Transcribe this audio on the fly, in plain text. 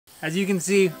As you can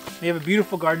see, we have a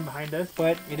beautiful garden behind us,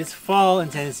 but it is fall in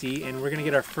Tennessee and we're gonna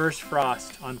get our first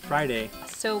frost on Friday.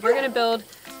 So we're gonna build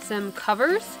some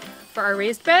covers for our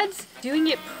raised beds. Doing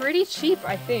it pretty cheap,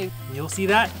 I think. You'll see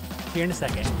that here in a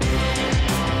second.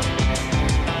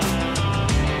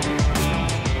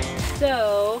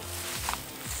 So,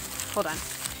 hold on.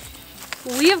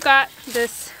 We have got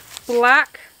this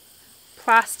black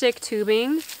plastic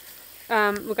tubing.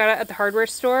 We got it at the hardware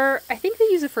store. I think they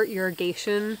use it for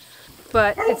irrigation,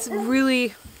 but it's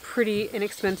really pretty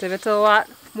inexpensive. It's a lot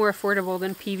more affordable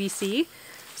than PVC.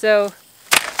 So,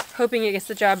 hoping it gets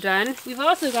the job done. We've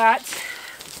also got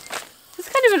this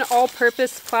kind of an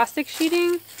all-purpose plastic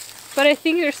sheeting, but I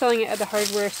think they're selling it at the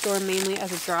hardware store mainly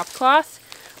as a drop cloth.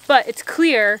 But it's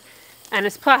clear and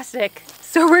it's plastic,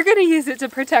 so we're gonna use it to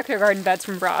protect our garden beds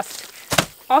from frost.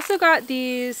 Also got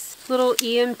these little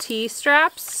EMT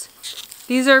straps.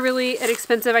 These are really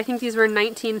inexpensive. I think these were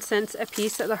 19 cents a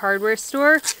piece at the hardware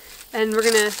store. And we're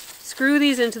gonna screw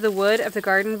these into the wood of the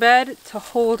garden bed to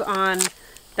hold on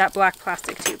that black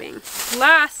plastic tubing.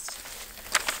 Last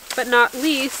but not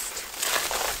least,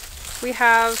 we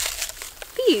have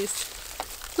these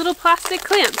little plastic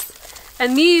clamps.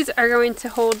 And these are going to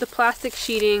hold the plastic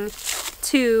sheeting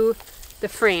to the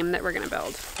frame that we're gonna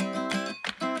build.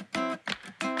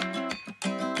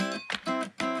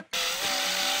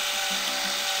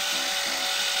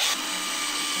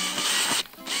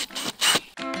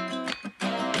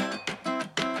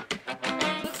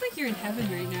 Looks like you're in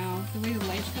heaven right now, the way the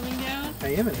light's coming down. I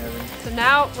am in heaven. So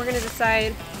now we're gonna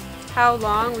decide how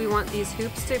long we want these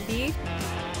hoops to be.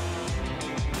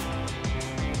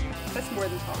 That's more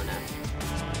than tall enough.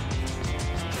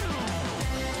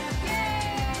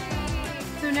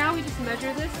 So now we just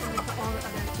measure this and we put all the other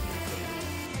things.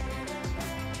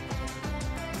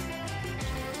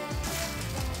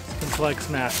 Complex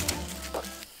math.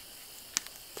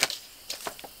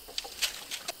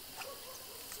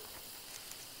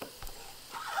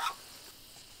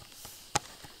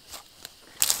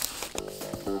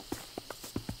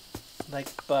 Like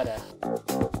butter.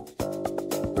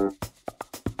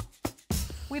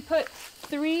 We put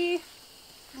 3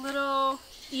 little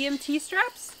EMT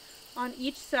straps on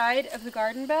each side of the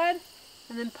garden bed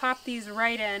and then pop these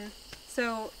right in.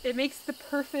 So it makes the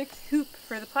perfect hoop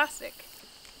for the plastic.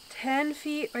 10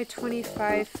 feet by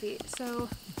 25 feet. So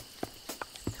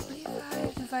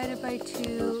 25 divided by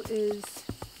 2 is...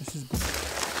 This is...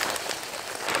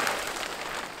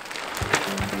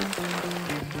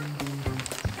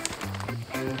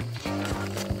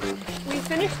 We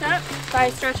finished up by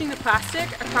stretching the plastic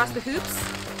across the hoops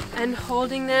and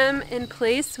holding them in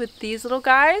place with these little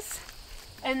guys.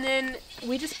 And then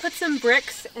we just put some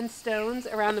bricks and stones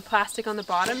around the plastic on the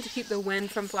bottom to keep the wind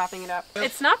from flapping it up.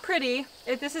 It's not pretty.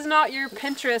 This is not your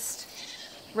Pinterest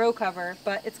row cover,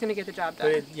 but it's gonna get the job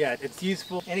done. But yeah, it's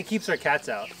useful and it keeps our cats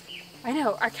out. I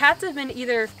know, our cats have been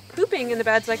either pooping in the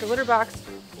beds like a litter box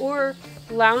or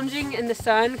lounging in the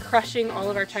sun, crushing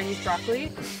all of our Chinese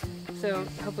broccoli. So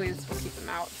hopefully this will keep them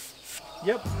out.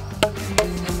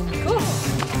 Yep.